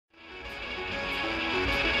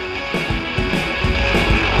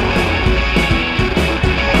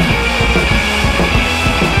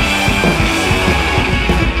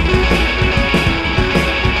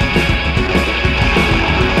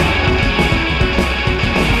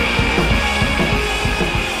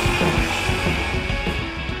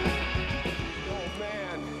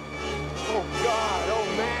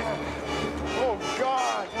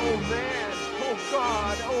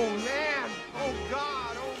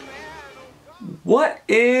What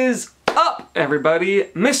is up, everybody?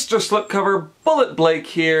 Mr. Slipcover, Bulleit Blake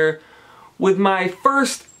here with my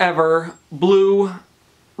first ever Blu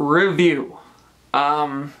review.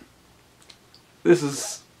 I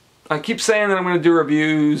keep saying that I'm going to do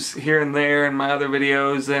reviews here and there in my other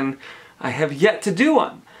videos, and I have yet to do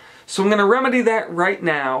one. So I'm going to remedy that right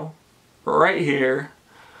now, right here,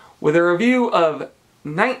 with a review of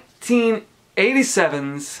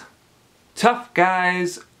 1987's Tough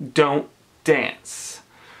Guys Don't Dance.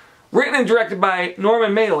 Written and directed by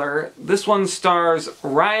Norman Mailer, this one stars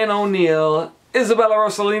Ryan O'Neal, Isabella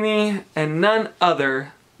Rossellini, and none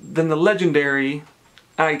other than the legendary,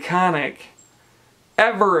 iconic,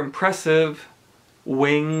 ever-impressive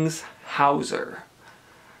Wings Hauser.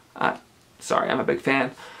 Sorry, I'm a big fan.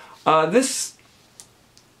 Where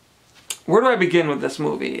do I begin with this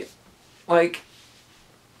movie? Like,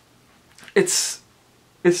 it's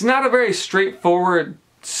not a very straightforward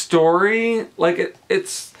story. Like, it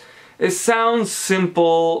sounds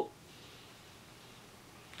simple.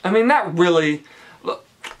 I mean, not really. Look,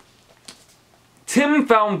 Tim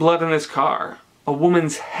found blood in his car, a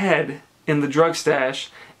woman's head in the drug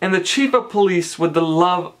stash, and the chief of police with the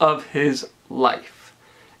love of his life.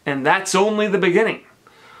 And that's only the beginning.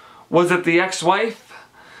 Was it the ex-wife,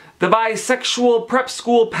 the bisexual prep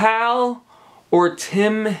school pal, or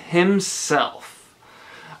Tim himself?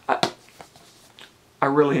 I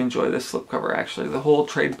really enjoy this slipcover, actually. The whole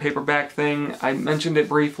trade paperback thing, I mentioned it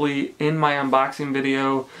briefly in my unboxing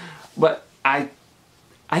video, but I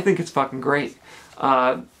think it's fucking great.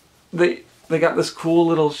 They got this cool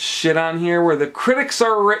little shit on here where the critics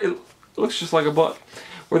are, it looks just like a book,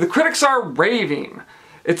 where the critics are raving.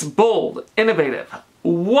 It's bold, innovative,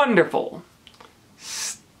 wonderful,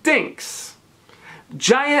 stinks,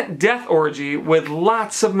 giant death orgy with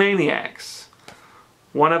lots of maniacs,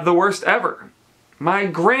 one of the worst ever. My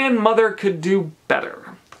grandmother could do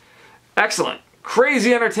better. Excellent.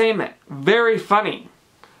 Crazy entertainment. Very funny.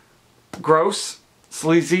 Gross.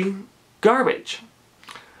 Sleazy. Garbage.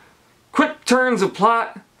 Quick turns of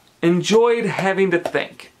plot. Enjoyed having to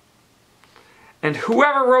think. And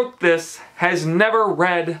whoever wrote this has never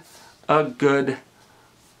read a good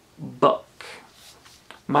book.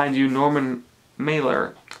 Mind you, Norman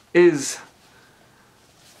Mailer is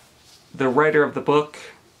the writer of the book,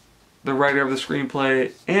 the writer of the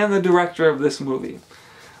screenplay, and the director of this movie.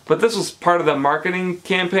 But this was part of the marketing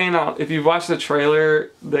campaign. If you've watched the trailer,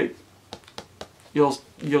 you'll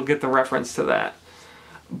get the reference to that.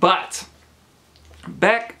 But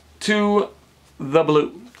back to the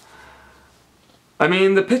Blue. I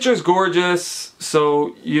mean, the picture's gorgeous,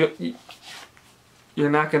 so you're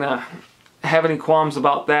not gonna have any qualms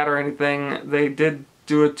about that or anything. They did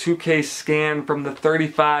do a 2K scan from the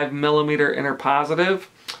 35mm inner positive.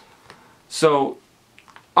 So,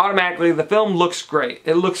 automatically, the film looks great.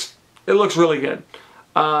 It looks really good.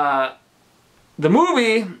 The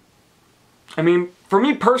movie, I mean, for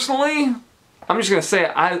me personally, I'm just gonna say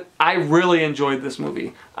it, I really enjoyed this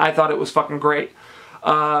movie. I thought it was fucking great.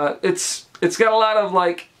 It's got a lot of,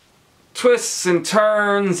 like, twists and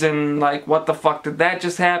turns and, like, what the fuck did that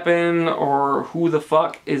just happen? Or who the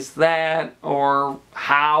fuck is that? Or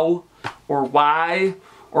how? Or why?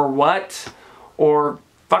 Or what? Or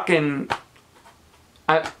fucking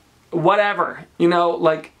whatever, you know,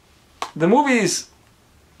 like the movie's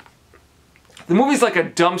like a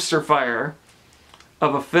dumpster fire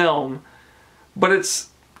of a film, but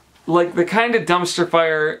it's like the kind of dumpster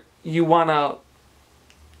fire you want to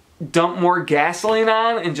dump more gasoline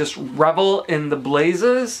on and just revel in the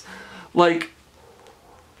blazes. Like,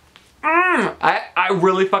 I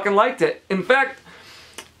really fucking liked it. In fact,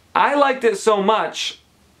 I liked it so much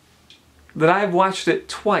that I've watched it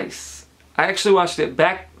twice. I actually watched it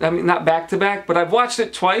not back to back, but I've watched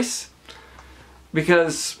it twice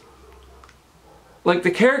because, like,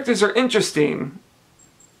 the characters are interesting,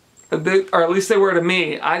 or at least they were to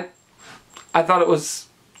me. I thought it was,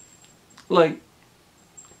 like,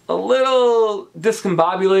 a little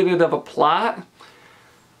discombobulated of a plot,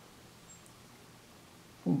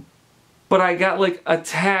 but I got, like,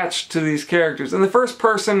 attached to these characters. And the first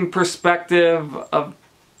person perspective of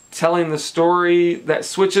telling the story that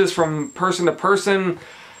switches from person to person,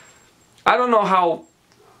 I don't know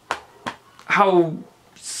how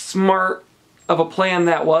smart of a plan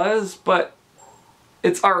that was, but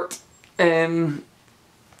it's art, and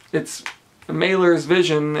it's Mailer's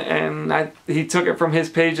vision, and he took it from his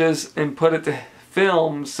pages and put it to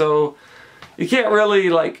film, so you can't really,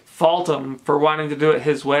 like, fault him for wanting to do it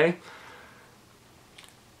his way.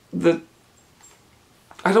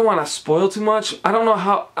 I don't want to spoil too much. I don't know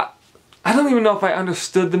how... I don't even know if I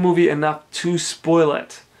understood the movie enough to spoil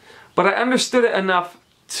it. but I understood it enough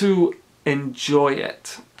to enjoy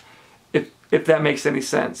it, if that makes any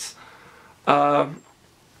sense. Yeah,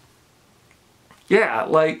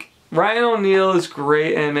 like, Ryan O'Neal is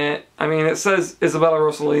great in it. I mean, it says Isabella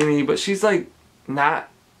Rossellini, but she's like not,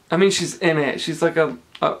 I mean, she's in it. She's like a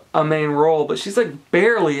main role, but she's like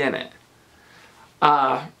barely in it.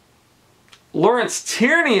 Lawrence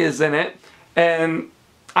Tierney is in it, and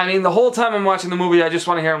I mean, the whole time I'm watching the movie, I just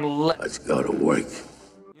want to hear him. Let's go to work.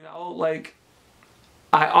 You know, like,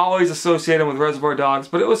 I always associate him with Reservoir Dogs,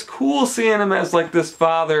 but it was cool seeing him as like this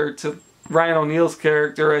father to Ryan O'Neal's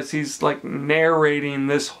character as he's like narrating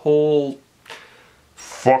this whole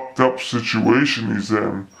fucked up situation he's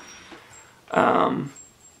in. A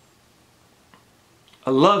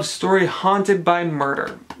love story haunted by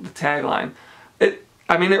murder, the tagline.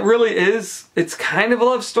 I mean, it really is. It's kind of a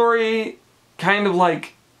love story, kind of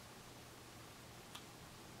like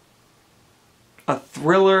a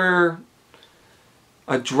thriller,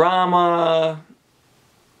 a drama,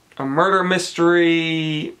 a murder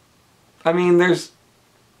mystery. I mean, there's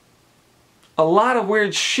a lot of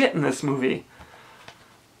weird shit in this movie.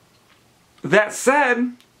 That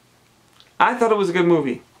said, I thought it was a good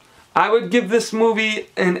movie. I would give this movie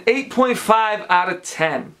an 8.5 out of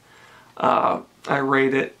 10. I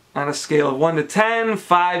rate it on a scale of 1 to 10,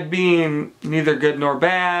 5 being neither good nor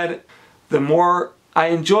bad. The more I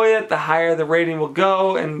enjoy it, the higher the rating will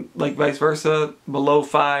go, and like vice versa, below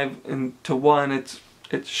 5 and to 1, it's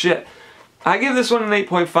shit. I give this one an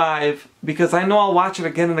 8.5 because I know I'll watch it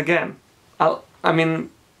again and again. I mean,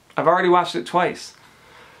 I've already watched it twice.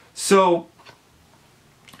 So,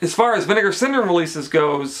 as far as Vinegar Syndrome releases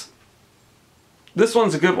goes, this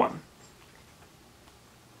one's a good one.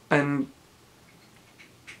 And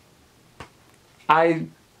I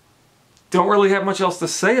don't really have much else to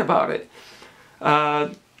say about it.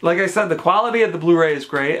 Like I said, the quality of the Blu-ray is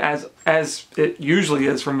great, as it usually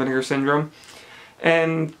is from Vinegar Syndrome.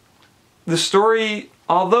 And the story,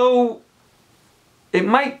 although it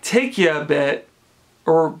might take you a bit,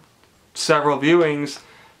 or several viewings,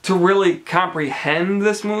 to really comprehend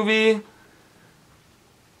this movie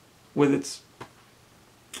with its,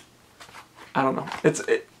 I don't know,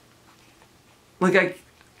 like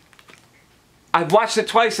I've watched it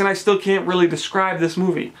twice and I still can't really describe this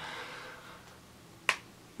movie.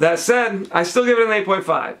 That said, I still give it an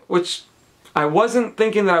 8.5, which I wasn't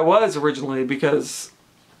thinking that I was originally, because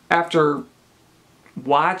after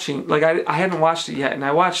watching, like I hadn't watched it yet, and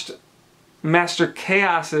I watched Master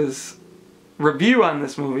Chaos's review on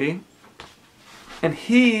this movie, and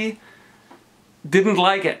he didn't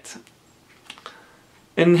like it.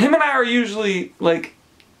 And him and I are usually like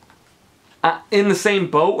in the same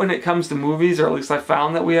boat when it comes to movies, or at least I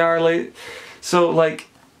found that we are late. So like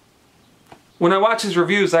when I watch his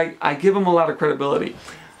reviews, I give him a lot of credibility.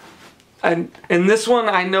 And this one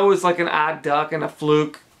I know is like an odd duck and a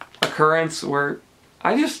fluke occurrence where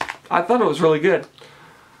I thought it was really good.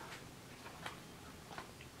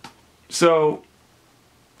 So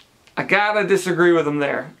I gotta disagree with him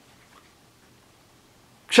there.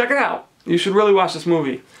 Check it out. You should really watch this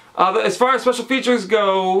movie. As far as special features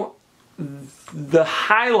go, the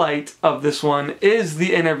highlight of this one is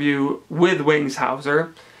the interview with Wings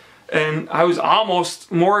Hauser. And I was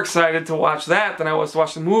almost more excited to watch that than I was to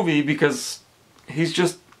watch the movie, because he's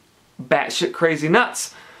just batshit crazy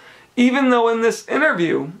nuts. Even though in this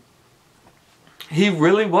interview, he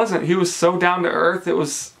really wasn't. He was so down to earth, it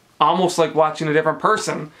was almost like watching a different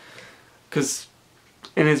person. Because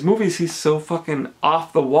in his movies, he's so fucking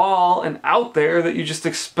off the wall and out there that you just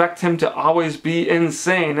expect him to always be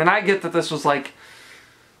insane. And I get that this was like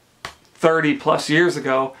 30 plus years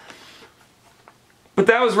ago. But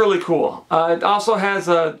that was really cool. It also has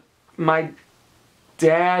My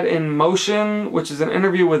Dad in Motion, which is an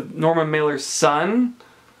interview with Norman Mailer's son,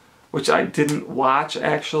 which I didn't watch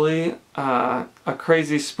actually. A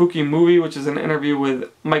Crazy Spooky Movie, which is an interview with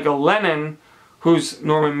Michael Lennon, who's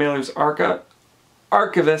Norman Mailer's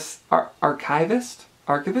archivist? Why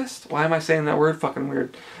am I saying that word? Fucking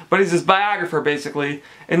weird. But he's his biographer, basically.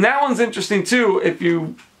 And that one's interesting, too, if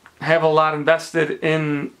you have a lot invested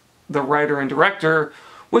in the writer and director,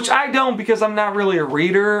 which I don't, because I'm not really a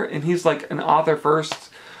reader, and he's like an author first.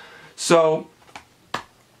 So,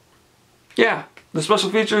 yeah. The special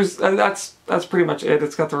features, that's pretty much it.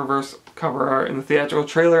 It's got the reverse cover art and the theatrical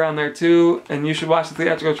trailer on there, too. And you should watch the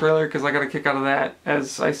theatrical trailer, because I got a kick out of that.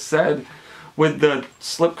 As I said, with the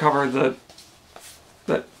slipcover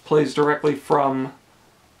that plays directly from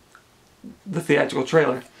the theatrical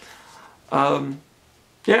trailer.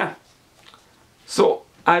 Yeah. So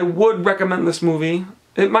I would recommend this movie.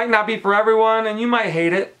 It might not be for everyone, and you might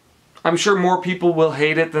hate it. I'm sure more people will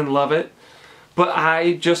hate it than love it, but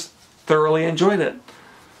I just thoroughly enjoyed it.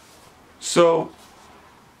 So,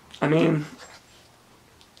 I mean,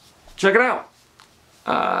 check it out.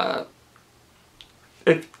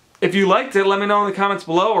 If you liked it, let me know in the comments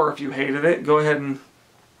below, or if you hated it, go ahead and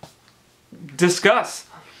discuss.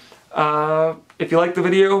 If you liked the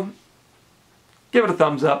video, give it a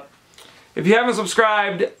thumbs up. If you haven't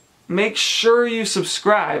subscribed, make sure you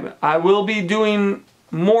subscribe. I will be doing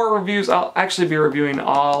more reviews. I'll actually be reviewing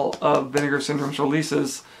all of Vinegar Syndrome's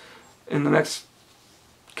releases in the next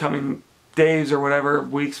coming days or whatever,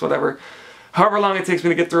 weeks, whatever. However long it takes me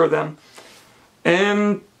to get through them.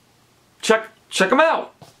 And check them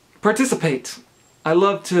out. Participate. I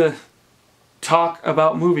love to talk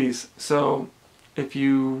about movies. So if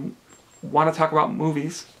you want to talk about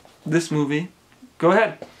movies, this movie, go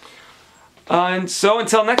ahead. And so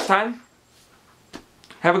until next time,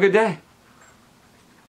 have a good day.